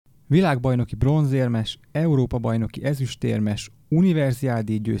Világbajnoki bronzérmes, Európa-bajnoki ezüstérmes,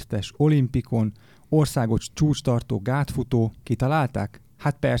 univerziádi győztes, olimpikon, országos csúcstartó gátfutó. Kitalálták?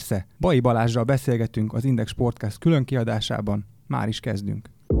 Hát persze, Bai Balázsral beszélgetünk az Index Sportcast különkiadásában. Már is kezdünk.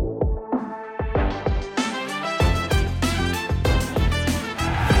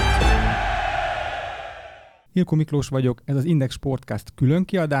 Ilko Miklós vagyok, ez az Index Sportcast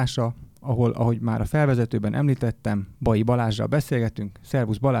különkiadása, ahol, ahogy már a felvezetőben említettem, Bai Balázsral beszélgetünk.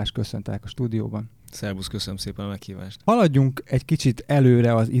 Szervusz Balázs, köszöntelek a stúdióban. Szervusz, köszönöm szépen a meghívást. Haladjunk egy kicsit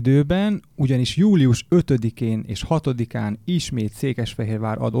előre az időben, ugyanis július 5-én és 6-án ismét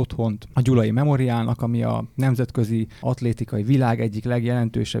Székesfehérvár ad otthont a Gyulai Memoriálnak, ami a nemzetközi atlétikai világ egyik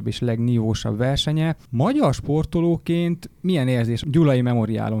legjelentősebb és legnívósabb versenye. Magyar sportolóként milyen érzés Gyulai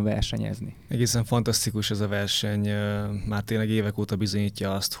Memoriálon versenyezni? Egészen fantasztikus ez a verseny. Már tényleg évek óta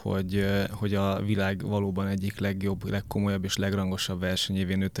bizonyítja azt, hogy a világ valóban egyik legjobb, legkomolyabb és legrangosabb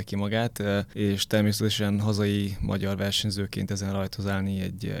versenyévé nőtte ki magát, és természetesen hazai magyar versenyzőként ezen rajtoz állni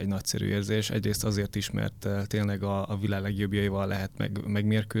egy nagyszerű érzés. Egyrészt azért is, mert tényleg a világ legjobbjaival lehet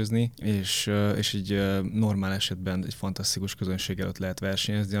megmérkőzni, és így normál esetben egy fantasztikus közönség előtt lehet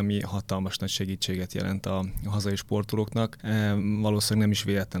versenyezni, ami hatalmas nagy segítséget jelent a hazai sportolóknak. Valószínűleg nem is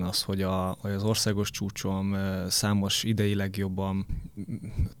véletlen az, hogy az országos csúcsom számos idei legjobban,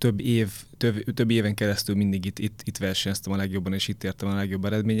 több éven keresztül mindig itt versenyeztem a legjobban, és itt értem a legjobb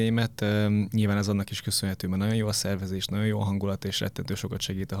eredményeimet. Nyilván ez annak is köszönhető, mert nagyon jó a szervezés, nagyon jó a hangulat, és rettentő sokat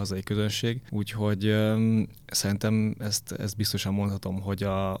segít a hazai közönség. Úgyhogy szerintem ezt biztosan mondhatom,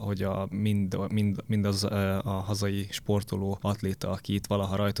 hogy mind az a hazai sportoló, atléta, aki itt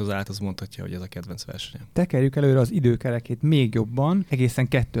valaha rajtozált, az mondhatja, hogy ez a kedvenc versenye. Tekerjük előre az időkerekét még jobban, egészen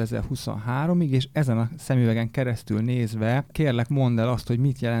 2023-ig, és ezen a szemüvegen keresztül nézve, kérlek mondd el azt, hogy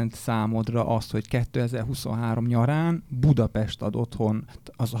mit jelent számodra az, hogy 2023 nyarán Budapest ad otthon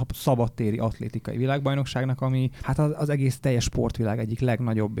az a szabadtéri atlétikai világbajnokságnak, ami hát az egész teljes sportvilág egyik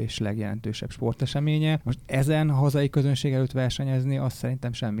legnagyobb és legjelentősebb sporteseménye. Most ezen a hazai közönség előtt versenyezni, az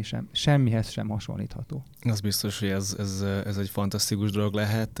szerintem semmihez sem hasonlítható. Az biztos, hogy ez egy fantasztikus dolog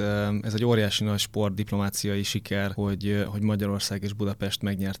lehet. Ez egy óriási nagy sportdiplomáciai siker, hogy Magyarország és Budapest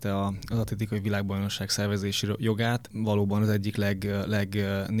megnyerte az atlétikai világbajnokság szervezési jogát. Valóban az egyik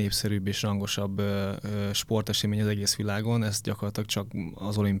legnépszerűbb és rangosabb sportesemény az egész világon. Ezt gyakorlatilag csak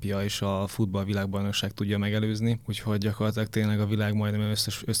az olimpia és a futball világbajnokság tudja megelőzni. Úgyhogy gyakorlatilag tényleg a világ majdnem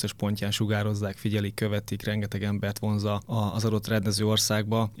összes pontján sugározzák, figyelik, követik, rengeteg embert vonza az adott rendező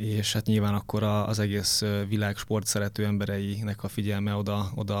országba, és hát nyilván akkor az egész világ sport szerető embereinek a figyelme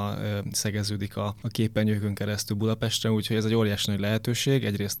oda szegeződik a képernyőkön keresztül Budapestre, úgyhogy ez egy óriási nagy lehetőség.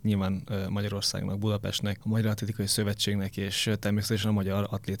 Egyrészt nyilván Magyarországnak, Budapestnek, a Magyar Atlétikai Szövetségnek és természetesen a magyar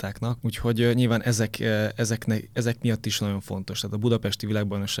atlétáknak. Úgyhogy nyilván ezek miatt is nagyon fontos. Tehát a budapesti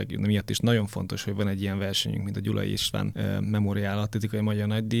világbajnokság miatt is nagyon fontos, hogy van egy ilyen versenyünk, mint a Gyulai István Memoriál Atlétikai Magyar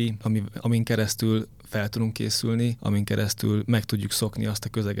Nagydíj, amin keresztül fel tudunk készülni, amin keresztül meg tudjuk szokni azt a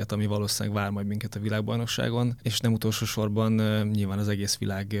közeget, ami valószínűleg vár majd minket a világbajnokságon, és nem utolsó sorban nyilván az egész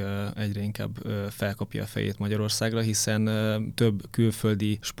világ egyre inkább felkapja a fejét Magyarországra, hiszen több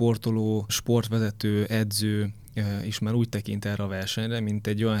külföldi sportoló, sportvezető, edző és már úgy tekint erre a versenyre, mint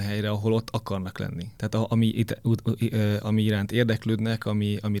egy olyan helyre, ahol ott akarnak lenni. Tehát ami iránt érdeklődnek,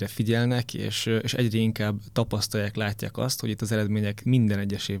 amire figyelnek, és egyre inkább tapasztalják, látják azt, hogy itt az eredmények minden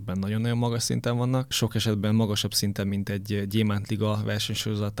egyes évben nagyon-nagyon magas szinten vannak, sok esetben magasabb szinten, mint egy Gyémántliga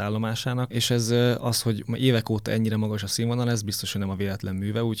versenysorozat állomásának, és ez az, hogy évek óta ennyire magas a színvonal, ez biztos, hogy nem a véletlen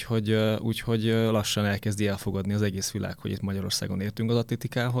műve, úgyhogy lassan elkezdi elfogadni az egész világ, hogy itt Magyarországon értünk az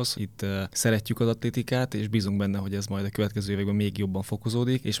atlétikához, itt szeretjük az atlétikát, és bízunk benne, hogy ez majd a következő években még jobban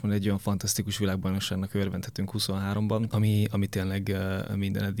fokozódik, és majd egy olyan fantasztikus világbajnokságnak örvendhetünk 23-ban, ami tényleg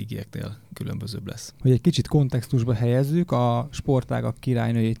minden eddigieknél különbözőbb lesz. Hogy egy kicsit kontextusba helyezzük a sportágak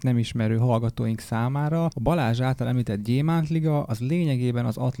királynőjét nem ismerő hallgatóink számára, a Balázs által említett Gyémántliga az lényegében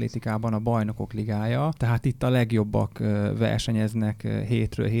az atlétikában a bajnokok ligája, tehát itt a legjobbak versenyeznek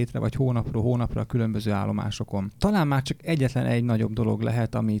hétről hétre, vagy hónapról hónapra a különböző állomásokon. Talán már csak egyetlen egy nagyobb dolog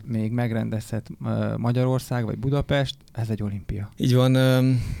lehet, amit még megrendezhet Magyarország vagy Budapest, ez egy olimpia. Így van,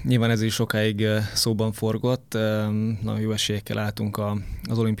 nyilván ez is sokáig szóban forgott, nagyon jó esélyekkel álltunk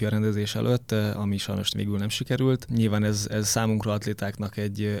az olimpia rendezés előtt, ami sajnos végül nem sikerült. Nyilván ez számunkra atlétáknak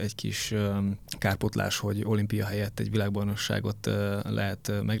egy kis kárpotlás, hogy olimpia helyett egy világbajnokságot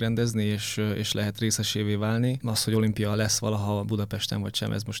lehet megrendezni, és lehet részesévé válni. Az, hogy olimpia lesz valaha Budapesten vagy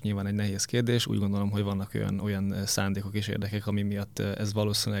sem, ez most nyilván egy nehéz kérdés. Úgy gondolom, hogy vannak olyan szándékok és érdekek, ami miatt ez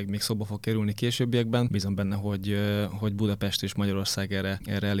valószínűleg még szóba fog kerülni későbbiekben. Bízom benne, hogy Budapest és Magyarország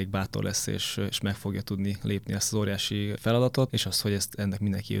erre elég bátor lesz, és meg fogja tudni lépni ezt az óriási feladatot, és azt, hogy ennek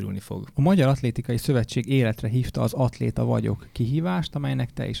mindenki örülni fog. A Magyar Atlétikai Szövetség életre hívta az Atléta vagyok kihívást,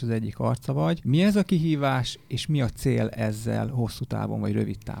 amelynek te is az egyik arca vagy. Mi ez a kihívás, és mi a cél ezzel hosszú távon vagy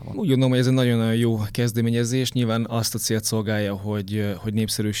rövid távon? Úgy gondolom, hogy ez egy nagyon jó kezdeményezés. Nyilván azt a célt szolgálja, hogy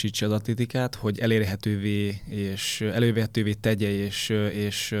népszerűsítse az atlétikát, hogy elérhetővé tegye,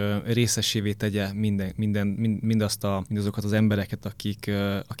 és részessévé tegye mindazokat az embereket, akik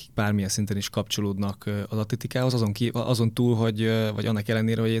bármilyen szinten is kapcsolódnak az atlétikához, azon túl, vagy annak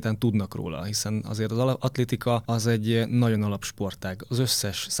ellenére, hogy egyáltalán tudnak róla, hiszen azért az atlétika az egy nagyon alapsportág. Az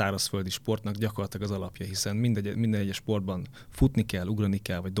összes szárazföldi sportnak gyakorlatilag az alapja, hiszen minden egyes sportban futni kell, ugrani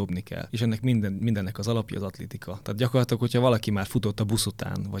kell, vagy dobni kell. És ennek mindennek az alapja az atlétika. Tehát gyakorlatilag, hogyha valaki már futott a busz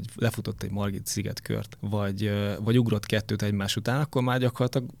után, vagy lefutott egy Margit-szigetkört, vagy ugrott kettőt egymás után, akkor már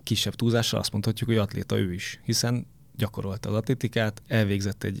gyakorlatilag kisebb túlzással azt mondhatjuk, hogy atléta ő is, hiszen gyakorolta az atlétikát,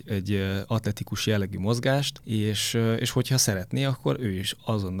 elvégzett egy atletikus jellegű mozgást, és hogyha szeretné, akkor ő is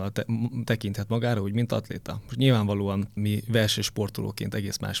azonnal tekinthet magára, úgy, mint atléta. Most nyilvánvalóan mi versenysportolóként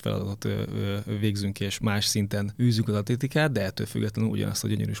egész más feladatot végzünk, és más szinten űzzük az atlétikát, de ettől függetlenül ugyanazt a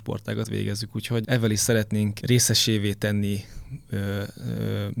gyönyörű sportágat végezzük, úgyhogy ezzel is szeretnénk részesévé tenni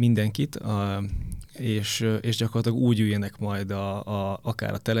mindenkit, és gyakorlatilag úgy üljenek majd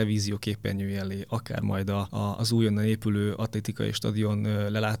akár a televízió képernyője elé, akár majd az újonnan épülő atlétikai stadion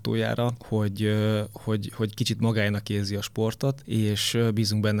lelátójára, hogy kicsit magának érzi a sportot, és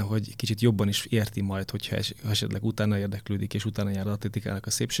bízunk benne, hogy kicsit jobban is érti majd, hogyha esetleg utána érdeklődik, és utána jár az atlétikának a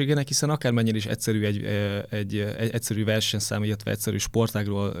szépségének, hiszen akármennyire is egyszerű egy egyszerű versenyszám, illetve egyszerű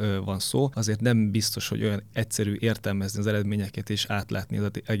sportágról van szó, azért nem biztos, hogy olyan egyszerű értelmezni az eredményeket és átlátni az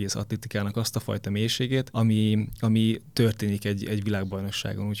egész atlétikának azt a fajta mélységét, ami történik egy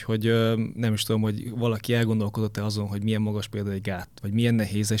világbajnokságon. Úgyhogy nem is tudom, hogy valaki elgondolkodott-e azon, hogy milyen magas például egy gát, vagy milyen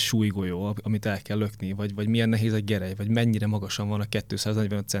nehéz egy súlygolyó, amit el kell lökni, vagy milyen nehéz egy gerej, vagy mennyire magasan van a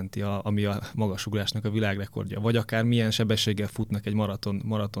 245 centi, ami a magasugrásnak a világrekordja, vagy akár milyen sebességgel futnak egy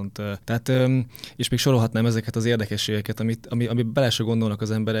maratont. Tehát, és még sorolhatnám ezeket az érdekességeket, ami bele se gondolnak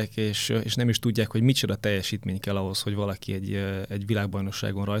az emberek, és nem is tudják, hogy micsoda teljesítmény kell ahhoz, hogy valaki egy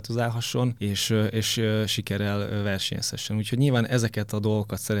világbajnokságon rajtozálhasson, és sikerrel versenyezhessen. Úgyhogy nyilván ezeket a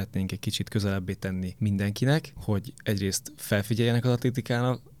dolgokat szeretnénk egy kicsit közelebbé tenni mindenkinek, hogy egyrészt felfigyeljenek az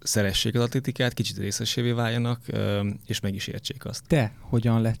atlétikának, szeressék az atlétikát, kicsit részesévé váljanak, és meg is értsék azt. Te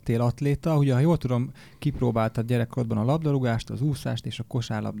hogyan lettél atléta? Ugye, ha jól tudom, kipróbáltad gyerekkorodban a labdarúgást, az úszást és a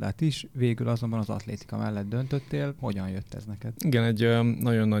kosárlabdát is, végül azonban az atlétika mellett döntöttél. Hogyan jött ez neked? Igen, egy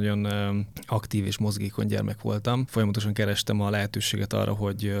nagyon-nagyon aktív és mozgékony gyermek voltam. Folyamatosan kerestem a lehetőséget arra,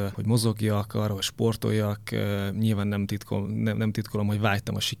 hogy mozogjak, arra, hogy sportoljak. Nyilván nem titkolom, hogy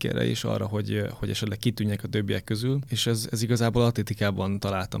vágytam a sikerre is, arra, hogy esetleg kitűnjek a többiek közül, és ez igazából atlétikában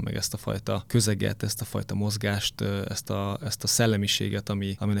találtam meg ezt a fajta közeget, ezt a fajta mozgást, ezt a szellemiséget,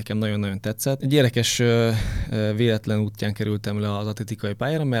 ami nekem nagyon-nagyon tetszett. Egy érdekes véletlen útján kerültem le az atlétikai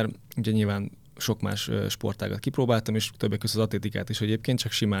pályára, mert ugye nyilván sok más sportágat kipróbáltam, és többek között az atlétikát is egyébként,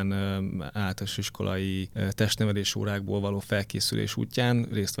 csak simán általános iskolai testnevelés órákból való felkészülés útján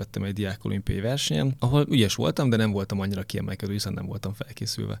részt vettem egy diákolimpiai versenyen, ahol ügyes voltam, de nem voltam annyira kiemelkedő, hiszen nem voltam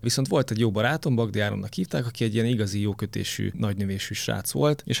felkészülve. Viszont volt egy jó barátom, Bagdi Áronnak hívták, aki egy ilyen igazi jókötésű, nagynövésű srác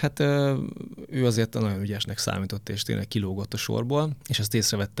volt, és hát ő azért nagyon ügyesnek számított, és tényleg kilógott a sorból, és ezt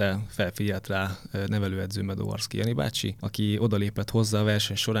észrevette, felfigyelt rá nevelőedző Medóvarszky Jani bácsi, aki odalépett hozzá a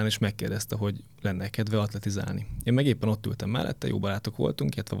verseny során, és megkérdezte, hogy lenne kedve atletizálni. Én meg éppen ott ültem mellette, jó barátok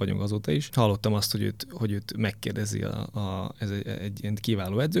voltunk, illetve vagyunk azóta is. Hallottam azt, hogy őt megkérdezi ez egy ilyen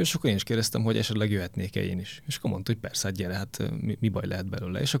kiváló edző, és akkor én is kérdeztem, hogy esetleg jöhetnék-e én is. És akkor mondta, hogy persze, hát gyere, hát mi baj lehet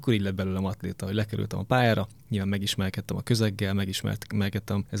belőle. És akkor így lett belőlem atléta, hogy lekerültem a pályára, nyilván megismerkedtem a közeggel,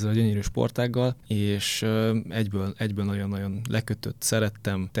 megismerkedtem ezzel a gyönyörű sportággal, és egyből nagyon-nagyon lekötött,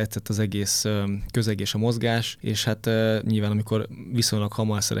 szerettem, tetszett az egész közeg és a mozgás, és hát nyilván amikor viszonylag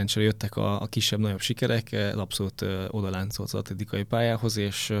hamar szerencsére jöttek a kisebb-nagyobb sikerek, abszolút odaláncolt az atlétikai pályához,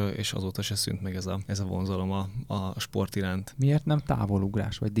 és azóta se szűnt meg ez a vonzalom a sport iránt. Miért nem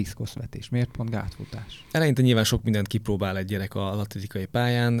távolugrás vagy diszkoszvetés? Miért pont gátfutás? Eleinte nyilván sok mindent kipróbál egy gyerek az atlétikai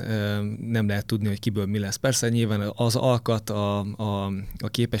pályán, nem lehet tudni, hogy kiből mi lesz. Persze nyilván az alkat, a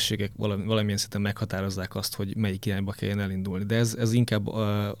képességek valamilyen szinten meghatározzák azt, hogy melyik irányba kelljen elindulni. De ez inkább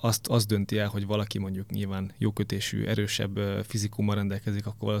azt dönti el, hogy valaki mondjuk nyilván jókötésű, erősebb fizikummal rendelkezik,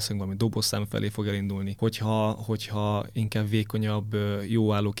 akkor valószínűleg valami dobószám felé felé fog elindulni. Hogyha inkább vékonyabb,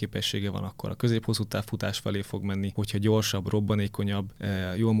 jó állóképessége van, akkor a közép-hosszú távfutás felé fog menni, hogyha gyorsabb, robbanékonyabb,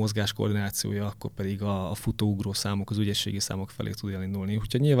 jó a mozgás koordinációja, akkor pedig a futóugró számok, az ügyességi számok felé tud elindulni.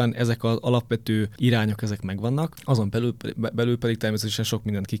 Úgyhogy nyilván ezek az alapvető irányok, ezek megvannak, azon belül pedig természetesen sok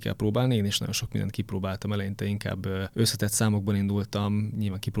mindent ki kell próbálni, én is nagyon sok mindent kipróbáltam, eleinte inkább összetett számokban indultam,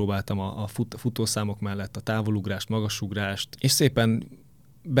 nyilván kipróbáltam a futószámok mellett a távolugrást, magasugrást, és szépen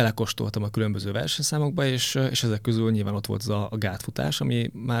belekóstoltam a különböző versenyszámokba, és ezek közül nyilván ott volt a gátfutás, ami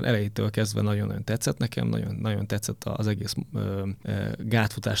már elejétől kezdve nagyon-nagyon tetszett nekem, nagyon tetszett az egész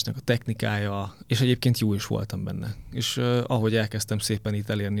gátfutásnak a technikája, és egyébként jó is voltam benne. És ahogy elkezdtem szépen itt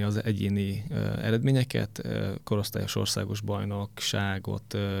elérni az egyéni eredményeket, korosztályos országos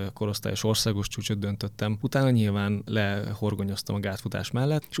bajnokságot, korosztályos országos csúcsot döntöttem, utána nyilván lehorgonyoztam a gátfutás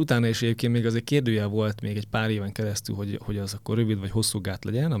mellett, és utána is egyébként még azért kérdőjel volt még egy pár éven keresztül, hogy az akkor rövid vagy hosszú gát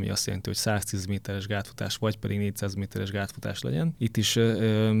legyen, ami azt jelenti, hogy 110 méteres gátfutás, vagy pedig 400 méteres gátfutás legyen. Itt is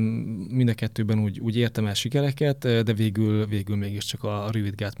mind a kettőben úgy értem el sikereket, de végül mégiscsak a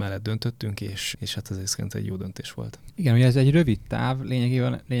rövid gát mellett döntöttünk, és hát ez egy jó döntés volt. Igen, ugye ez egy rövid táv,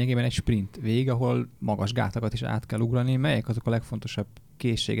 lényegében egy sprint vég, ahol magas gátakat is át kell ugrani. Melyek azok a legfontosabb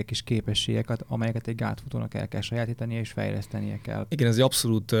készségek és képességeket, amelyeket egy gátfutónak el kell sajátítania és fejlesztenie kell? Igen, ez egy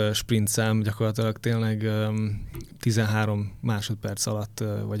abszolút sprint szám, gyakorlatilag tényleg 13 másodperc alatt,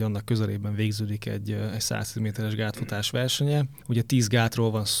 vagy annak közelében végződik egy 110 méteres gátfutás versenye. Ugye 10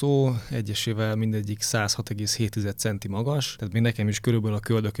 gátról van szó, egyesével mindegyik 106,7 centi magas, tehát még nekem is körülbelül a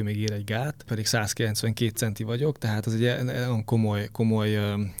köldökömig ér egy gát, pedig 192 centi vagyok, tehát ez egy nagyon komoly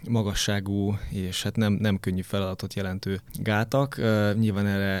magasságú, és hát nem könnyű feladatot jelentő gátak. Nyilván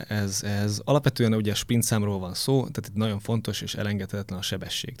erre ez alapvetően ugye sprint számról van szó, tehát itt nagyon fontos és elengedhetetlen a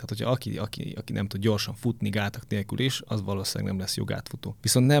sebesség. Tehát hogyha aki nem tud gyorsan futni gátak nélkül is, az valószínűleg nem lesz jó gátfutó.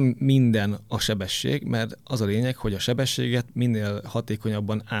 Viszont nem minden a sebesség, mert az a lényeg, hogy a sebességet minél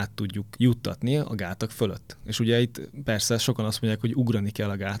hatékonyabban át tudjuk juttatni a gátak fölött. És ugye itt persze sokan azt mondják, hogy ugrani kell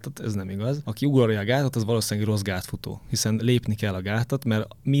a gátat, ez nem igaz. Aki ugorja a gátat, az valószínűleg rossz gátfutó, hiszen lépni kell a gátat, mert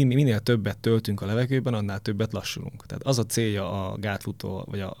minél többet töltünk a levegőben, annál többet lassulunk. Tehát az a célja a gátfutó,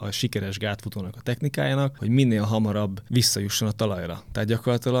 vagy a sikeres gátfutónak a technikájának, hogy minél hamarabb visszajusson a talajra. Tehát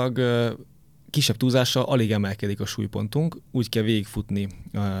gyakorlatilag kisebb túlzással alig emelkedik a súlypontunk, úgy kell végigfutni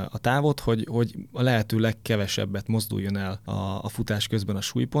a távot, hogy a lehető legkevesebbet mozduljon el a futás közben a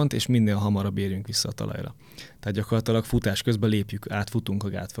súlypont, és minél hamarabb érjünk vissza a talajra. Tehát gyakorlatilag futás közben átfutunk a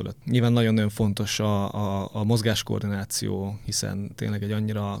gát fölött. Nyilván nagyon-nagyon fontos a mozgáskoordináció, hiszen tényleg egy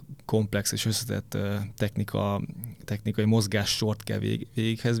annyira komplex és összetett technikai mozgássort kell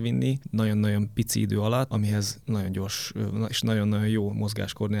végighez vinni, nagyon-nagyon pici idő alatt, amihez nagyon gyors és nagyon-nagyon jó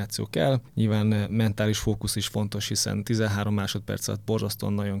mozgáskoordináció kell. Nyilván mentális fókusz is fontos, hiszen 13 másodperc alatt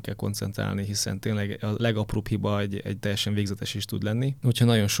borzasztóan nagyon kell koncentrálni, hiszen tényleg a legapróbb hiba egy teljesen végzetes is tud lenni. Úgyhogy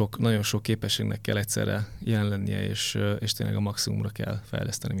nagyon sok képességnek kell egyszerre jelen lennie, és tényleg a maximumra kell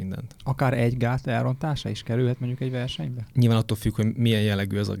fejleszteni mindent. Akár egy gát elrontása is kerülhet mondjuk egy versenybe? Nyilván attól függ, hogy milyen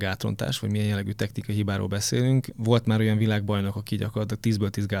jellegű ez a gátrontás, vagy milyen jellegű technikai hibáról beszélünk. Volt már olyan világbajnok, aki gyakorlatilag 10-ből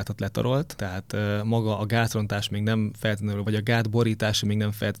 10 gátat letarolt, tehát maga a gátrontás még nem feltétlenül, vagy a gátborítása még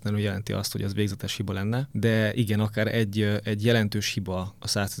nem feltétlenül jelenti azt, hogy az végzetes hiba lenne, de igen, akár egy jelentős hiba a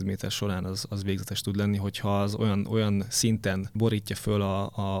 110 méter során az végzetes tud lenni, hogyha az olyan szinten borítja föl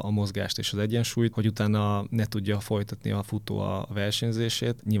a mozgást és az egyensúlyt, hogy utána ne tudja folytatni a futó a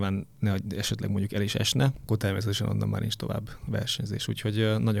versenyzését. Nyilván esetleg mondjuk el is esne, akkor természetesen onnan már nincs tovább versenyzés.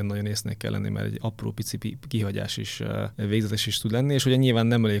 Úgyhogy nagyon-nagyon észnél kell lenni, mert egy apró pici kihagyás is végzetes is tud lenni, és ugye nyilván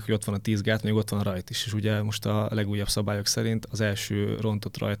nem elég, hogy ott van a 10 gát, még ott van a rajt is. És ugye most a legújabb szabályok szerint az első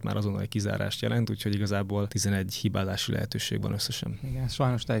rontott rajt már azonnal egy kizárást jelent, úgyhogy igazából 11 hibázási lehetőség van összesen. Igen,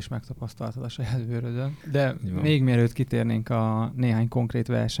 sajnos te is megtapasztaltad a saját bőrödön. De még mielőtt kitérnénk a néhány konkrét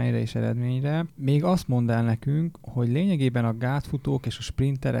versenyre és eredményre, még azt mondd el nekünk, hogy lényegében a gátfutók és a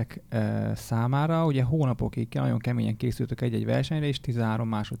sprinterek számára ugye hónapokig nagyon keményen készültök egy-egy versenyre, és 13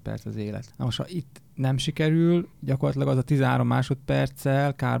 másodperc az élet. Na most, ha itt nem sikerül, gyakorlatilag az a 13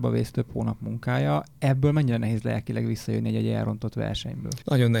 másodperccel kárba vész több hónap munkája. Ebből mennyire nehéz lelkileg visszajönni egy elrontott versenyből?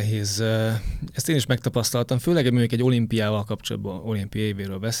 Nagyon nehéz. Ezt én is megtapasztaltam, főleg mondjuk egy olimpiával kapcsolatban, olimpiai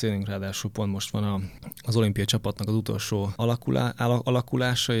évéről beszélünk, ráadásul pont most van az olimpiai csapatnak az utolsó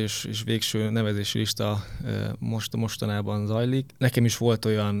alakulása, és végső nevezési lista mostanában zajlik. Nekem is volt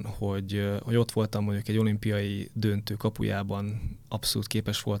olyan, hogy ott voltam mondjuk egy olimpiai döntő kapujában, abszolút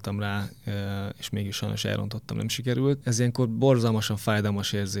képes voltam rá, és mégis sajnos elrontottam, nem sikerült. Ez ilyenkor borzalmasan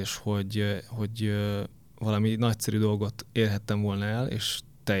fájdalmas érzés, hogy valami nagyszerű dolgot érhettem volna el, és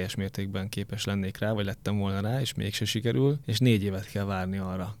teljes mértékben képes lennék rá, vagy lettem volna rá, és mégse sikerül, és 4 évet kell várni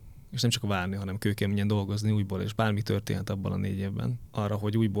arra, és nem csak várni, hanem kőkeményen dolgozni újból, és bármi történhet abban a 4 évben, arra,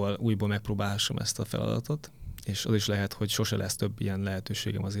 hogy újból megpróbálhassam ezt a feladatot, és az is lehet, hogy sose lesz több ilyen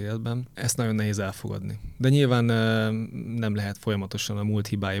lehetőségem az életben. Ezt nagyon nehéz elfogadni. De nyilván nem lehet folyamatosan a múlt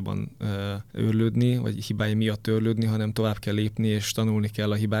hibáiban őrlődni, vagy hibái miatt őrlődni, hanem tovább kell lépni, és tanulni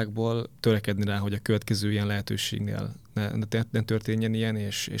kell a hibákból, törekedni rá, hogy a következő ilyen lehetőségnél ne történjen ilyen,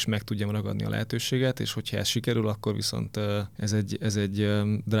 és meg tudjam ragadni a lehetőséget, és hogyha ez sikerül, akkor viszont ez egy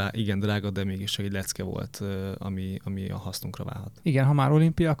igen drága, de mégis egy lecke volt, ami a hasznunkra válhat. Igen, ha már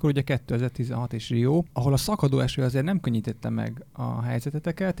olimpia, akkor ugye 2016 és Rio, ahol a szakadó eső azért nem könnyítette meg a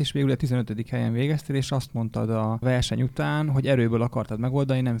helyzeteteket, és végül a 15. helyen végeztél, és azt mondtad a verseny után, hogy erőből akartad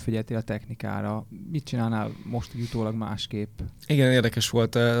megoldani, nem figyeltél a technikára. Mit csinálnál most utólag másképp? Igen, érdekes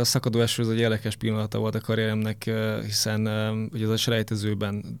volt. A szakadó eső az egy érdekes pillanata volt a karrieremnek, hiszen ugye az a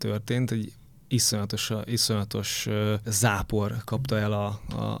selejtezőben történt, egy iszonyatos zápor kapta el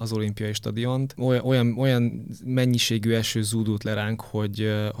az olimpiai stadiont. Olyan mennyiségű eső zúdult le ránk, hogy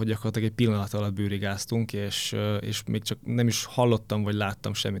gyakorlatilag egy pillanat alatt bőrigáztunk, és még csak nem is hallottam, vagy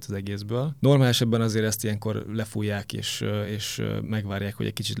láttam semmit az egészből. Normál esetben azért ezt ilyenkor lefújják, és megvárják, hogy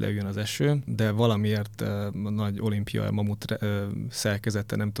egy kicsit leüljön az eső, de valamiért a nagy olimpia mamut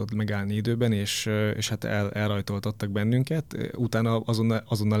szerkezete nem tudott megállni időben, és hát elrajtoltattak bennünket. Utána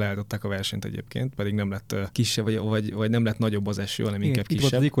azonnal eldobták a versenyt egyébként, pedig nem lett kisebb, vagy nem lett nagyobb az eső, hanem inkább kisebb. Itt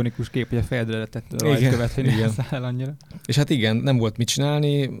volt az ikonikus kép, hogy a fejedre letett rajtkövet, hogy ne száll annyira. És hát igen, nem volt mit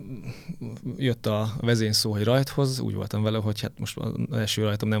csinálni, jött a vezényszó, hogy rajthoz, úgy voltam vele, hogy hát most az eső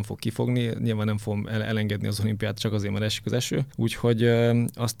rajtam nem fog kifogni, nyilván nem fogom elengedni az olimpiát, csak azért, mert esik az eső. Úgyhogy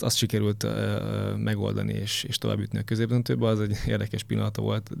azt sikerült megoldani, és tovább jutni a középdöntőbe, az egy érdekes pillanata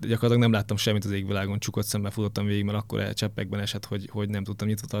volt. Gyakorlatilag nem láttam semmit az égvilágon, csukott szemmel futottam végig, mert akkor cseppekben esett, hogy nem tudtam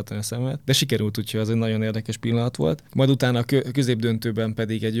nyitva tartani a szemet. De sikerült, úgyhogy az egy nagyon érdekes pillanat volt. Majd utána a középdöntőben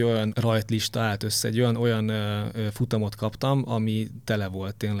pedig egy olyan rajtlista állt össze, egy olyan futamot kaptam, ami tele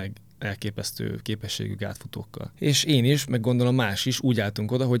volt tényleg elképesztő képességű gátfutókkal. És én is, meg gondolom más is úgy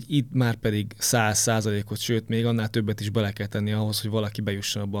álltunk oda, hogy itt már pedig 100%-ot, sőt még annál többet is bele kell tenni ahhoz, hogy valaki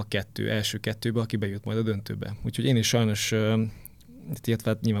bejusson abba a első kettőbe, aki bejut majd a döntőbe. Úgyhogy én is sajnos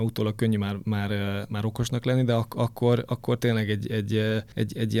illetve nyilván utólag könnyű már okosnak lenni, de akkor tényleg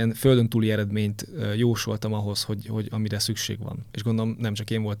egy ilyen földön túli eredményt jósoltam ahhoz, hogy amire szükség van. És gondolom nem csak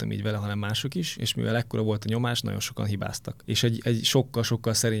én voltam így vele, hanem mások is, és mivel ekkora volt a nyomás, nagyon sokan hibáztak. És egy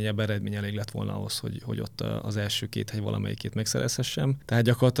sokkal szerényebb eredmény elég lett volna ahhoz, hogy ott az első 2 hegy valamelyikét megszerezhessem. Tehát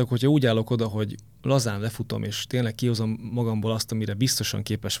gyakorlatilag, hogyha úgy állok oda, hogy lazán lefutom, és tényleg kihozom magamból azt, amire biztosan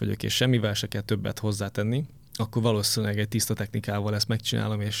képes vagyok, és semmivel se kell többet hozzátenni, akkor valószínűleg egy tiszta technikával ezt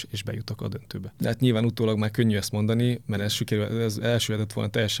megcsinálom, és bejutok a döntőbe. De hát nyilván utólag már könnyű ezt mondani, mert ez elsülhetett volna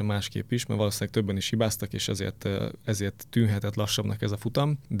teljesen másképp is, mert valószínűleg többen is hibáztak, és ezért tűnhetett lassabbnak ez a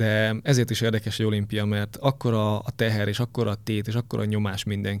futam. De ezért is érdekes egy olimpia, mert akkora a teher, és akkora a tét, és akkora a nyomás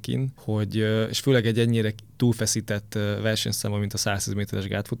mindenkin, hogy, és főleg egy ennyire túlfeszített versenyszámmal, mint a 110 méteres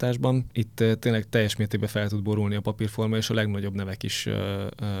gátfutásban. Itt tényleg teljes mértékben fel tud borulni a papírforma, és a legnagyobb nevek is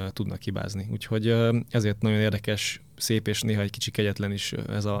tudnak hibázni. Úgyhogy ezért nagyon érdekes, szép és néha egy kicsi kegyetlen is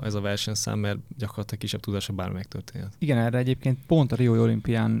ez a versenyszám, mert gyakorlatilag kisebb tudása bármi megtörténhet. Igen, erre egyébként pont a Riói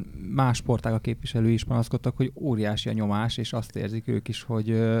olimpián más sportágak képviselői is panaszkodtak, hogy óriási a nyomás, és azt érzik ők is,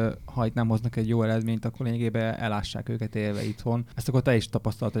 hogy ha itt nem hoznak egy jó eredményt, akkor lényegében elássák őket élve itthon. Ezt akkor te is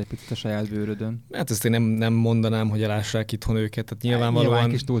tapasztaltad egy picit a saját bőrödön. Hát ezt én nem mondanám, hogy elássák itthon őket, tehát nyilvánvalóan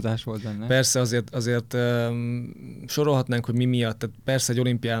kis túlzás volt benne. Persze azért sorolhatnánk, hogy mi miatt. Tehát persze egy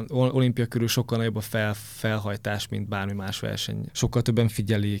olimpia körül sokkal nagyobb a felhajtás, mint bármi más verseny. Sokkal többen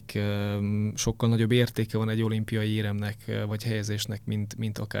figyelik, sokkal nagyobb értéke van egy olimpiai éremnek vagy helyezésnek,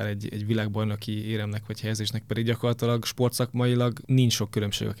 mint akár egy világbajnoki éremnek vagy helyezésnek, pedig gyakorlatilag sportszakmailag nincs sok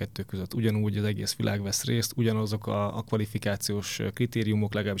különbség a kettő között. Ugyanúgy az egész világ vesz részt, ugyanazok a kvalifikációs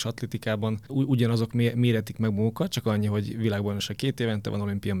kritériumok, legalábbis atlétikában, ugyanazok méretik meg magukat, csak annyi, hogy világbajnokság 2 évente van,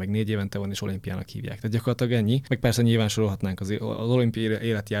 olimpia meg 4 évente van, és olimpiának hívják. Tehát gyakorlatilag ennyi. Meg persze nyilván sorolhatnánk az olimpiai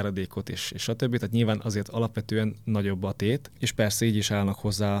életjáradékot és stb. Tehát nyilván azért alapvetően nagyobb a tét, és persze így is állnak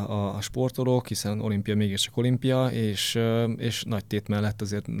hozzá a sportolók, hiszen olimpia mégiscsak olimpia, és nagy tét mellett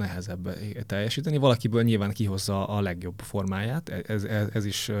azért nehezebb teljesíteni. Valakiből nyilván kihozza a legjobb formáját, ez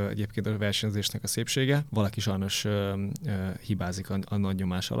is egyébként a versenyzésnek a szépsége. Valaki sajnos hibázik a nagy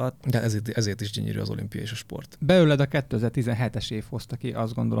nyomás alatt, de ezért is gyönyörű az olimpia és a sport. Belőled a 2017-es év hozta ki,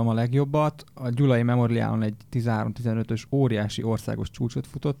 azt gondolom, a legjobbat. A Gyulai Memorialon egy 13-15-ös óriási országos csúcsot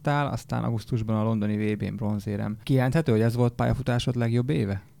futottál, aztán augusztusban a londoni VB-n bronzérem. Kijelenthető, hogy ez volt pályafutásod legjobb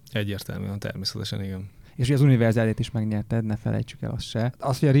éve? Egyértelműen, természetesen igen. És ugye az univerzálét is megnyerted, ne felejtsük el azt se.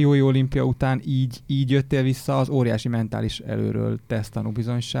 Az, hogy a Riói olimpia után így jöttél vissza, az óriási mentális előről tesz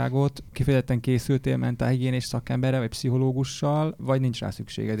tanúbizonyságot. Kifejezetten készültél mentálhigiénés szakemberre, vagy pszichológussal, vagy nincs rá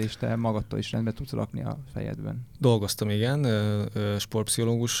szükséged, és te magadtól is rendbe tudsz rakni a fejedben? Dolgoztam, igen,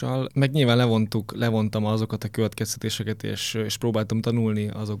 sportpszichológussal. Meg nyilván levontam azokat a következtetéseket, és próbáltam tanulni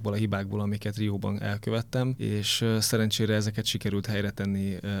azokból a hibákból, amiket Rióban elkövettem, és szerencsére ezeket sikerült helyre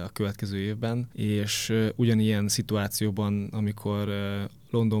tenni a következő évben, és ugyanilyen szituációban, amikor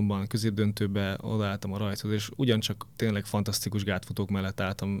Londonban, középdöntőbe odaálltam a rajthoz, és ugyancsak tényleg fantasztikus gátfutók mellett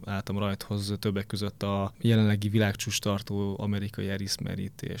álltam rajthoz, többek között a jelenlegi világcsúcs tartó amerikai Eris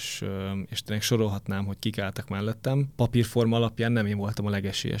Merrit, és tényleg sorolhatnám, hogy kik álltak mellettem. Papírforma alapján nem én voltam a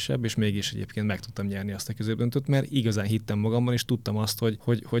legesélyesebb, és mégis egyébként meg tudtam nyerni azt a középdöntőt, mert igazán hittem magamban, és tudtam azt,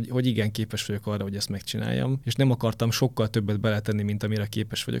 hogy igen, képes vagyok arra, hogy ezt megcsináljam, és nem akartam sokkal többet beletenni, mint amire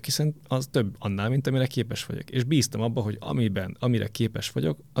képes vagyok, hiszen az több annál, mint amire képes vagyok. És bíztam abba, hogy amire képes vagyok,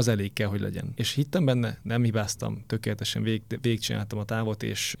 az elég kell, hogy legyen. És hittem benne, nem hibáztam, tökéletesen végigcsináltam a távot,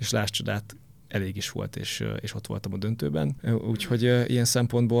 és láss csodát, elég is volt, és ott voltam a döntőben. Úgyhogy ilyen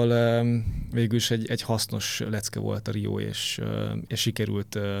szempontból végül is egy hasznos lecke volt a Rio, és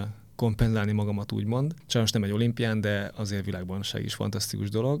sikerült kompenzálni magamat, úgymond. Sajnos nem egy olimpián, de azért világbajnokság is fantasztikus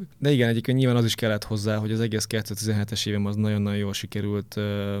dolog. De igen, egyébként nyilván az is kellett hozzá, hogy az egész 2017-es évem az nagyon-nagyon jól sikerült,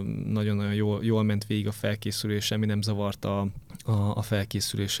 nagyon-nagyon jól ment végig a felkészülés, semmi nem zavarta a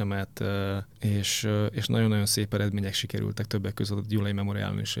felkészülésemet, és nagyon-nagyon szép eredmények sikerültek, többek között a Gyulai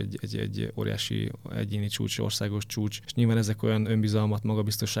Memoriálon is egy óriási egyéni csúcs, országos csúcs, és nyilván ezek olyan önbizalmat,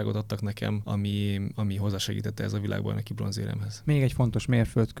 magabiztosságot adtak nekem, ami hozzásegítette ez a világbajnoki bronzéremhez. Még egy fontos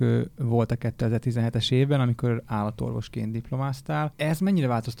mérföldkő volt a 2017-es évben, amikor állatorvosként diplomáztál. Ez mennyire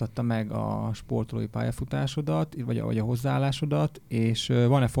változtatta meg a sportolói pályafutásodat, vagy a hozzáállásodat, és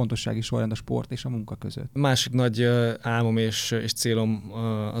van-e fontossági sorrend a sport és a munka között? Másik nagy álmom és célom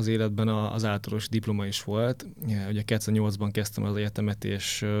az életben az állatorvosi diploma is volt. Ugye 2008-ban kezdtem az egyetemet,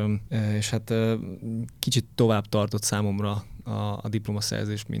 és hát kicsit tovább tartott számomra a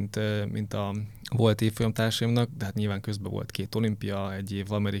diplomaszerzés, mint a volt évfolyamtársaimnak, de hát nyilván közben volt 2 olimpia, egy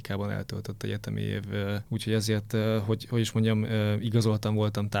év Amerikában eltöltött egyetemi év, úgyhogy ezért, hogy is mondjam, igazoltam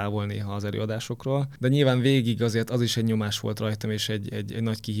voltam távol néha az előadásokról, de nyilván végig azért az is egy nyomás volt rajtam, és egy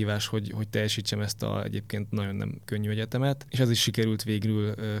nagy kihívás, hogy teljesítsem ezt egyébként nagyon nem könnyű egyetemet, és ez is sikerült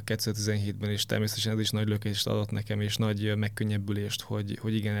végül 2017-ben, és természetesen ez is nagy lökést adott nekem, és nagy megkönnyebbülést,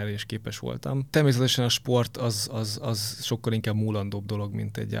 hogy igen, erre is képes voltam. Természetesen a sport az sokkal inkább múlandóbb dolog,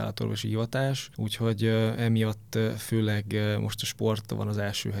 mint egy állatorvosi hivatás, úgyhogy emiatt főleg most a sport van az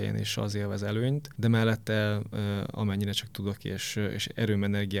első helyen, és az élvez előnyt, de mellette amennyire csak tudok, és erőm,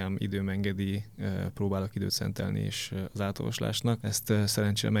 energiám, időm engedi, próbálok időt szentelni is az állatorvoslásnak. Ezt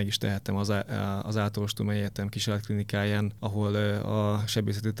szerencsére meg is tehettem az Állatorvostudományi Egyetem kísérletklinikáján, ahol a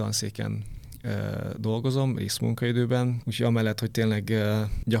sebészeti tanszéken dolgozom részmunkaidőben, úgyhogy amellett, hogy tényleg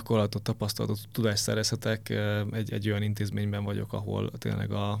gyakorlatot, tapasztalatot, tudást szerezhetek, egy olyan intézményben vagyok, ahol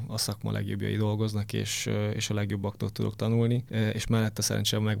tényleg a szakma legjobbjai dolgoznak, és a legjobbaktól tudok tanulni, és mellette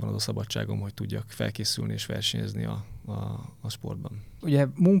szerencsére megvan az a szabadságom, hogy tudjak felkészülni és versenyezni a sportban. Ugye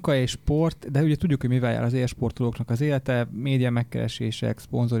munka és sport, de ugye tudjuk, hogy mivel jár az élsportolóknak az élete, média megkeresések,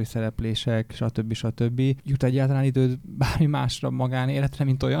 szponzori szereplések, stb. Jut egyáltalán időd bármi másra, magánéletre,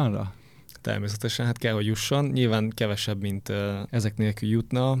 mint olyanra? Természetesen, hát kell, hogy jusson. Nyilván kevesebb, mint ezek nélkül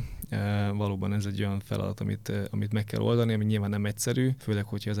jutna. Valóban ez egy olyan feladat, amit meg kell oldani, ami nyilván nem egyszerű, főleg,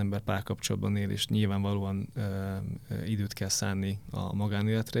 hogyha az ember párkapcsolatban él, és nyilvánvalóan időt kell szánni a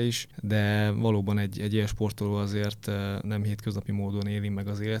magánéletre is, de valóban egy ilyen sportoló azért nem hétköznapi módon éli meg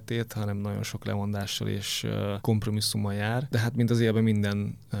az életét, hanem nagyon sok lemondással és kompromisszummal jár. De hát mint az életben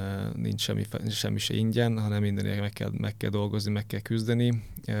minden nincs semmi se ingyen, hanem mindenért meg kell dolgozni, meg kell küzdeni.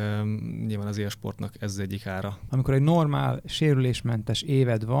 Nyilván az élsportnak ez az egyik ára. Amikor egy normál, sérülésmentes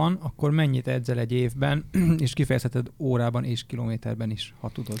éved van, akkor mennyit edzel egy évben, és kifejezheted órában és kilométerben is, ha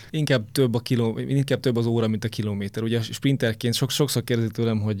tudod? Inkább több az óra, mint a kilométer. Ugye sprinterként sokszor kérdezik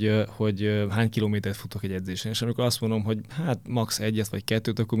tőlem, hogy hány kilométert futok egy edzésen, és amikor azt mondom, hogy hát max. 1 vagy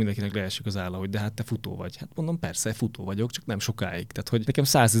 2, akkor mindenkinek leesik az álla, hogy de hát te futó vagy. Hát mondom, persze, futó vagyok, csak nem sokáig. Tehát, hogy nekem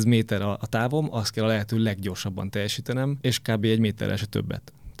 110 méter a távom, azt kell a lehető leggyorsabban teljesítenem, és kb. 1 méterrel se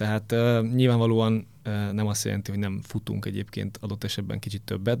többet. Tehát nyilvánvalóan nem azt jelenti, hogy nem futunk egyébként adott esetben kicsit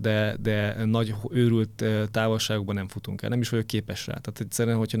többet, de nagy őrült távolságokban nem futunk el. Nem is vagyok képes rá. Tehát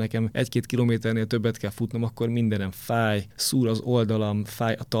egyszerűen, hogyha nekem 1-2 kilométernél többet kell futnom, akkor mindenem fáj, szúr az oldalam,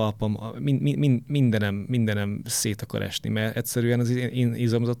 fáj a talpam, mindenem szét akar esni, mert egyszerűen az én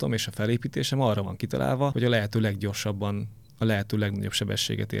izomzatom és a felépítésem arra van kitalálva, hogy a lehető leggyorsabban a lehető legnagyobb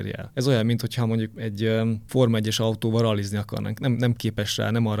sebességet érje el. Ez olyan, mintha mondjuk egy Forma 1-es autóval rallizni akarnánk. Nem képes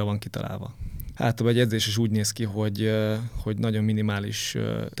rá, nem arra van kitalálva. Általában egy edzés is úgy néz ki, hogy nagyon minimális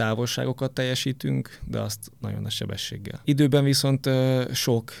távolságokat teljesítünk, de azt nagyon nagy sebességgel. Időben viszont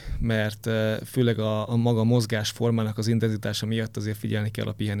sok, mert főleg a maga mozgásformának az intenzitása miatt azért figyelni kell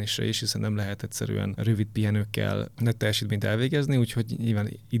a pihenésre is, hiszen nem lehet egyszerűen rövid pihenőkkel nagy teljesítményt elvégezni, úgyhogy nyilván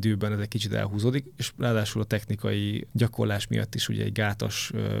időben ez egy kicsit elhúzódik, és ráadásul a technikai gyakorlás miatt is ugye egy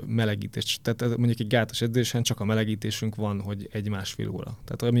gátas melegítés. Tehát mondjuk egy gátas edzésen csak a melegítésünk van, hogy 1-1,5 óra.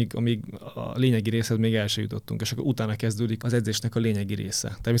 Tehát amíg a lényegi részhez még el sem jutottunk, és akkor utána kezdődik az edzésnek a lényegi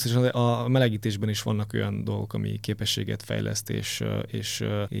része. Természetesen a melegítésben is vannak olyan dolgok, ami képességet fejleszt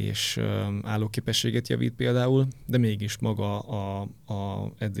és állóképességet javít például, de mégis maga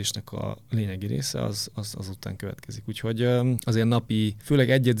a edzésnek a lényegi része az után következik. Úgyhogy azért napi, főleg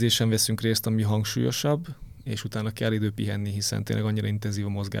egy edzésen veszünk részt, ami hangsúlyosabb, és utána kell idő pihenni, hiszen tényleg annyira intenzív a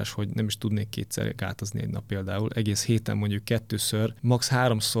mozgás, hogy nem is tudnék 2-szer gátazni egy nap például. Egész héten mondjuk 2-ször, max.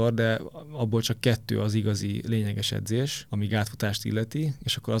 3-szor, de abból csak 2 az igazi lényeges edzés, ami gátfutást illeti,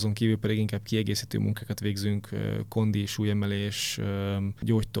 és akkor azon kívül pedig inkább kiegészítő munkákat végzünk, kondi, súlyemelés,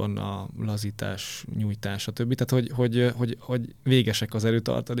 gyógytorna, lazítás, nyújtás, stb. Tehát, hogy végesek az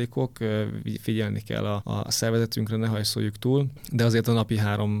erőtartalékok, figyelni kell a szervezetünkre, ne hajszoljuk túl, de azért a napi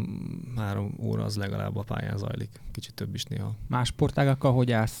 3 óra az legalább a pályán zajlik. Kicsit több is néha. Más sportágakkal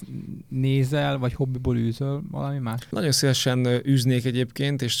hogy állsz? Nézel, vagy hobbiból űzöl valami más? Nagyon szívesen űznék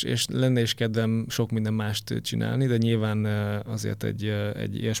egyébként, és lenne is kedvem sok minden mást csinálni, de nyilván azért egy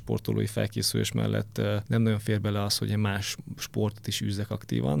ilyen sportolói felkészülés mellett nem nagyon fér bele az, hogy én más sportot is űzzek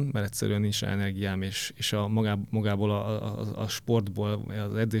aktívan, mert egyszerűen nincs energiám, és magából a sportból,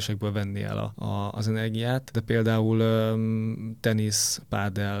 az edzésekből venni el az energiát. De például tenisz,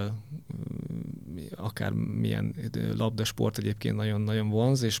 pádel, akár milyen labdasport egyébként nagyon-nagyon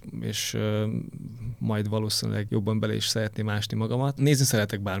vonz, és majd valószínűleg jobban bele is szeretném ásni magamat. Nézni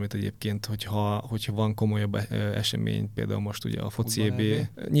szeretek bármit egyébként, hogyha van komolyabb esemény, például most ugye a foci EB.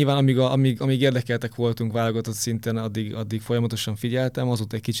 Nyilván amíg érdekeltek voltunk válogatott szinten, addig folyamatosan figyeltem,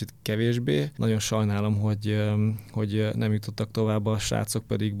 azóta egy kicsit kevésbé. Nagyon sajnálom, hogy nem jutottak tovább, a srácok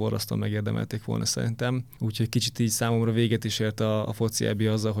pedig borzasztóan megérdemelték volna szerintem. Úgyhogy kicsit így számomra véget is ért a foci EB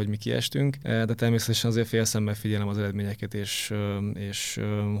azzal, hogy mi kiestünk, de természetesen azért félszemmel figyelem az eredményeket, és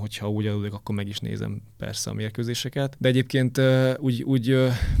hogyha úgy adódik, akkor meg is nézem persze a mérkőzéseket. De egyébként úgy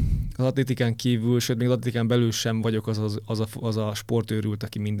az atlétikán kívül, sőt még az atlétikán belül sem vagyok az a sportőrült,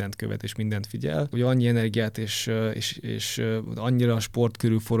 aki mindent követ és mindent figyel. Ugye annyi energiát és annyira a sport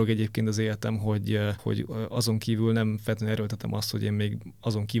körül forog egyébként az életem, hogy azon kívül nem feltétlenül erőltetem azt, hogy én még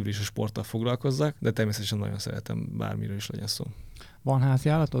azon kívül is a sporttal foglalkozzak, de természetesen nagyon szeretem bármiről is legyen szó. Van házi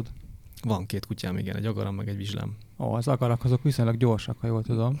állatod? Van 2 kutyám, igen, egy agaram, meg egy vizslám. Az agarak azok viszonylag gyorsak, ha jól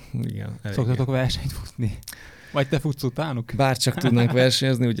tudom. Igen. Szoktatok versenyt futni? Vagy te futsz utánuk? Bárcsak tudnánk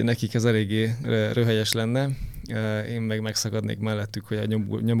versenyezni, ugye nekik ez eléggé röhelyes lenne. Én meg megszakadnék mellettük, hogy a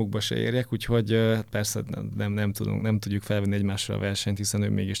nyomukba se érjek, úgyhogy persze nem tudjuk felvenni egymásra a versenyt, hiszen ő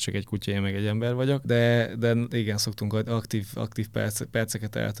mégiscsak egy kutya, én meg egy ember vagyok, de igen, szoktunk aktív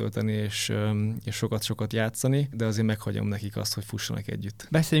perceket eltölteni, és sokat játszani, de azért meghagyom nekik azt, hogy fussanak együtt.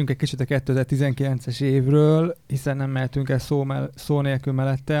 Beszéljünk egy kicsit a 2019-es évről, hiszen nem mehetünk el szó nélkül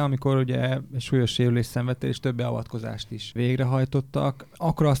mellette, amikor ugye súlyos sérülést szenvedtél, és több beavatkozást is végrehajtottak.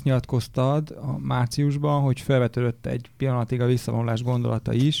 Akkor azt nyilatkoztad a márciusban, hogy felvetődött egy pillanatig a visszavonulás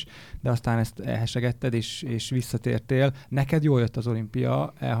gondolata is, de aztán ezt elhesegetted, és visszatértél. Neked jól jött az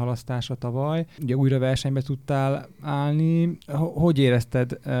olimpia elhalasztása tavaly. Ugye újra versenybe tudtál állni. Hogy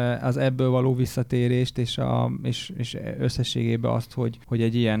érezted az ebből való visszatérést, és összességében azt, hogy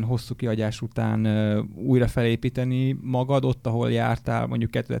egy ilyen hosszú kihagyás után újra felépíteni magad ott, ahol jártál mondjuk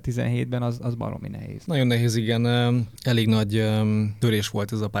 2017-ben, az baromi nehéz. Nagyon nehéz, igen. Elég nagy törés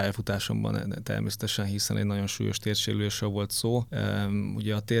volt ez a pályafutásomban természetesen, hiszen egy nagyon súlyos térsérülésről volt szó.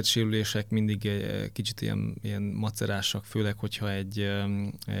 Ugye a térsérülések mindig kicsit ilyen macerásak, főleg, hogyha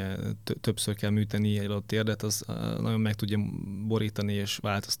többször kell műteni egy adott térdet, az nagyon meg tudja borítani és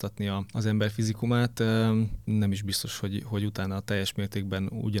változtatni az ember fizikumát. Nem is biztos, hogy utána a teljes mértékben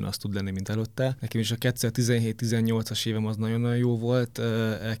ugyanazt tud lenni, mint előtte. Nekem is a 2017-18-as évem az nagyon-nagyon jó volt,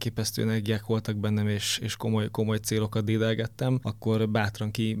 elképesztő energiák voltak bennem, és komoly célokat dédelgettem. Akkor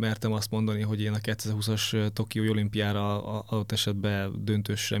bátran mertem azt mondani, hogy én a 2020-as Tokiói olimpiára adott esetben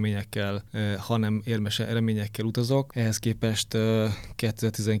döntős reményekkel, hanem érmes reményekkel utazok. Ehhez képest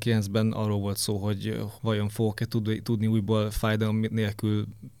 2019-ben arról volt szó, hogy vajon fogok-e tudni újból fájdalom nélkül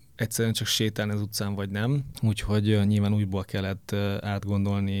egyszerűen csak sétálni az utcán, vagy nem. Úgyhogy nyilván újból kellett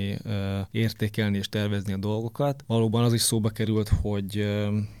átgondolni, értékelni és tervezni a dolgokat. Valóban az is szóba került, hogy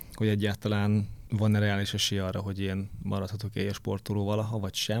egyáltalán van-e reális esély arra, hogy én maradhatok élsportoló valaha,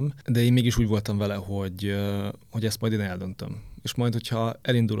 vagy sem. De én mégis úgy voltam vele, hogy ezt majd én eldöntöm. És majd, hogyha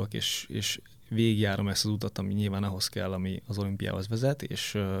elindulok és végigjárom ezt az utat, ami nyilván ahhoz kell, ami az olimpiához vezet,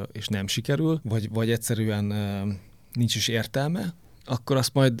 és nem sikerül, vagy egyszerűen nincs is értelme, akkor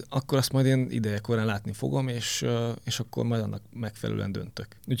azt majd én idejekorán látni fogom, és akkor majd annak megfelelően döntök.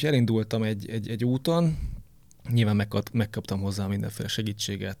 Úgyhogy elindultam egy úton, nyilván megkaptam hozzá mindenféle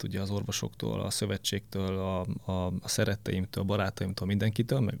segítséget, ugye az orvosoktól, a szövetségtől, a szeretteimtől, a barátaimtól,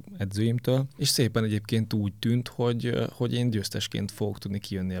 mindenkitől, meg edzőimtől, és szépen egyébként úgy tűnt, hogy én győztesként fogok tudni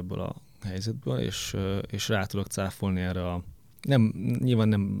kijönni ebből a helyzetből, és rá tudok cáfolni erre nyilván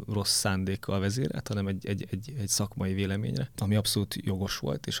nem rossz szándékkal vezérelt, hanem egy szakmai véleményre, ami abszolút jogos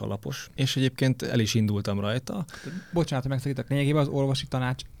volt és alapos. És egyébként el is indultam rajta. Bocsánat, hogy megszakítok. Lényegében az orvosi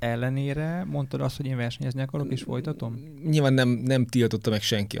tanács ellenére mondtad azt, hogy én versenyezni akarok, és folytatom? Nyilván nem tiltotta meg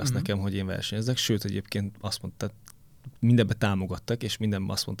senki azt nekem, hogy én versenyezek, sőt egyébként azt mondta, mindenbe támogattak, és mindenben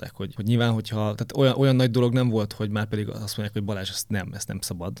azt mondták, hogy nyilván, hogyha tehát olyan nagy dolog nem volt, hogy már pedig azt mondják, hogy Balázs, ezt nem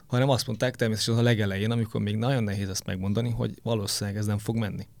szabad, hanem azt mondták természetesen a legelején, amikor még nagyon nehéz ezt megmondani, hogy valószínűleg ez nem fog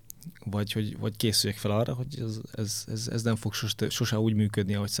menni. Vagy készüljek fel arra, hogy ez nem fog sose úgy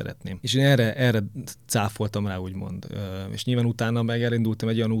működni, ahogy szeretném. És én erre cáfoltam rá, úgymond. És nyilván utána meg elindultam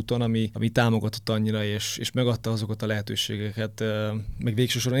egy olyan úton, ami támogatott annyira, és megadta azokat a lehetőségeket. Meg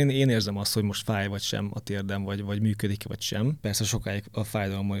végső soron én érzem azt, hogy most fáj vagy sem a térdem, vagy működik vagy sem. Persze sokáig a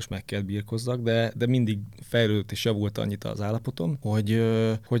fájdalommal is meg kell birkozzak, de mindig fejlődött és javult annyit az állapotom,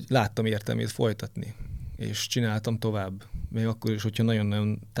 hogy láttam értelmét folytatni. És csináltam tovább. Még akkor is, hogyha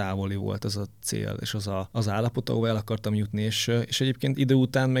nagyon-nagyon távoli volt az a cél, és az állapot, ahol el akartam jutni, és egyébként idő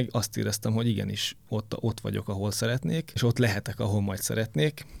után meg azt éreztem, hogy igenis ott vagyok, ahol szeretnék, és ott lehetek, ahol majd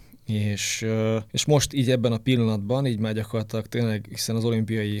szeretnék. És most így ebben a pillanatban, így már gyakorlatilag tényleg, hiszen az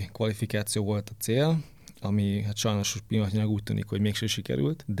olimpiai kvalifikáció volt a cél, ami hát sajnos pillanatnyilag úgy tűnik, hogy mégsem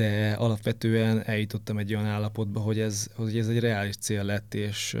sikerült, de alapvetően eljutottam egy olyan állapotba, hogy ez egy reális cél lett,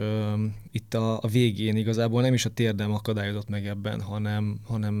 és itt a végén igazából nem is a térdem akadályozott meg ebben,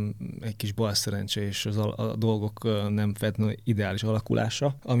 hanem egy kis balszerencse és a dolgok nem feltétlenül ideális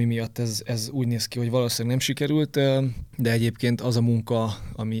alakulása, ami miatt ez úgy néz ki, hogy valószínűleg nem sikerült, de egyébként az a munka,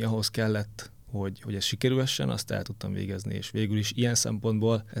 ami ahhoz kellett, hogy ez sikerülhessen, azt el tudtam végezni, és végül is ilyen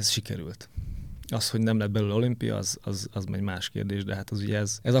szempontból ez sikerült. Az, hogy nem lett belőle olimpia, az egy más kérdés, de hát az ugye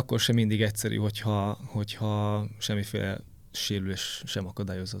ez akkor sem mindig egyszerű, hogyha semmiféle sérülés sem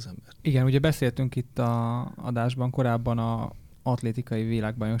akadályozza az ember. Igen, ugye beszéltünk itt a adásban korábban a atlétikai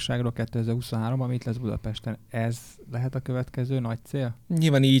világbajnokságról 2023-ban, amit lesz Budapesten. Ez lehet a következő nagy cél?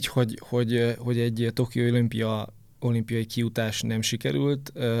 Nyilván így, hogy egy Tokiói olimpiai kijutás nem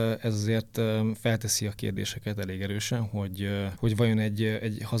sikerült, ez azért felteszi a kérdéseket elég erősen, hogy vajon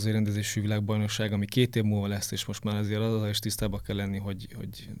egy hazai rendezésű világbajnokság, ami 2 év múlva lesz, és most már azért azzal is tisztában kell lenni,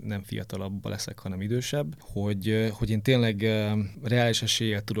 hogy nem fiatalabb leszek, hanem idősebb, hogy én tényleg reális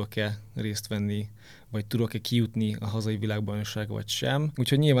eséllyel tudok-e részt venni, vagy tudok-e kijutni a hazai világbajnokságra, vagy sem.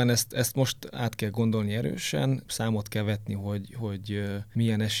 Úgyhogy nyilván ezt most át kell gondolni erősen, számot kell vetni, hogy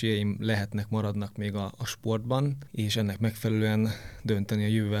milyen esélyeim maradnak még a sportban, és ennek megfelelően dönteni a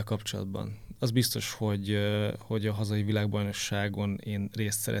jövővel kapcsolatban. Az biztos, hogy a hazai világbajnokságon én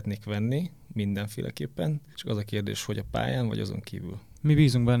részt szeretnék venni, mindenféleképpen. Csak az a kérdés, hogy a pályán, vagy azon kívül. Mi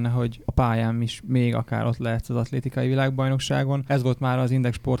bízunk benne, hogy a pályán is még akár ott lehetsz az atlétikai világbajnokságon. Ez volt már az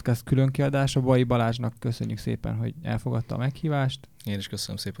Index Podcast külön kiadása. Bai Balázsnak köszönjük szépen, hogy elfogadta a meghívást. Én is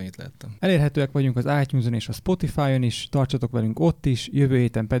köszönöm szépen, hogy itt lehettem. Elérhetőek vagyunk az iTunes-on és a Spotify-on is, tartsatok velünk ott is, jövő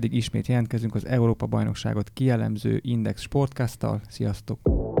héten pedig ismét jelentkezünk az Európa-bajnokságot kielemző Index Sportcast-tal. Sziasztok!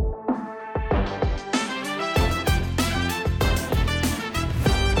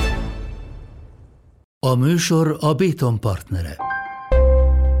 A műsor a Béton partnere.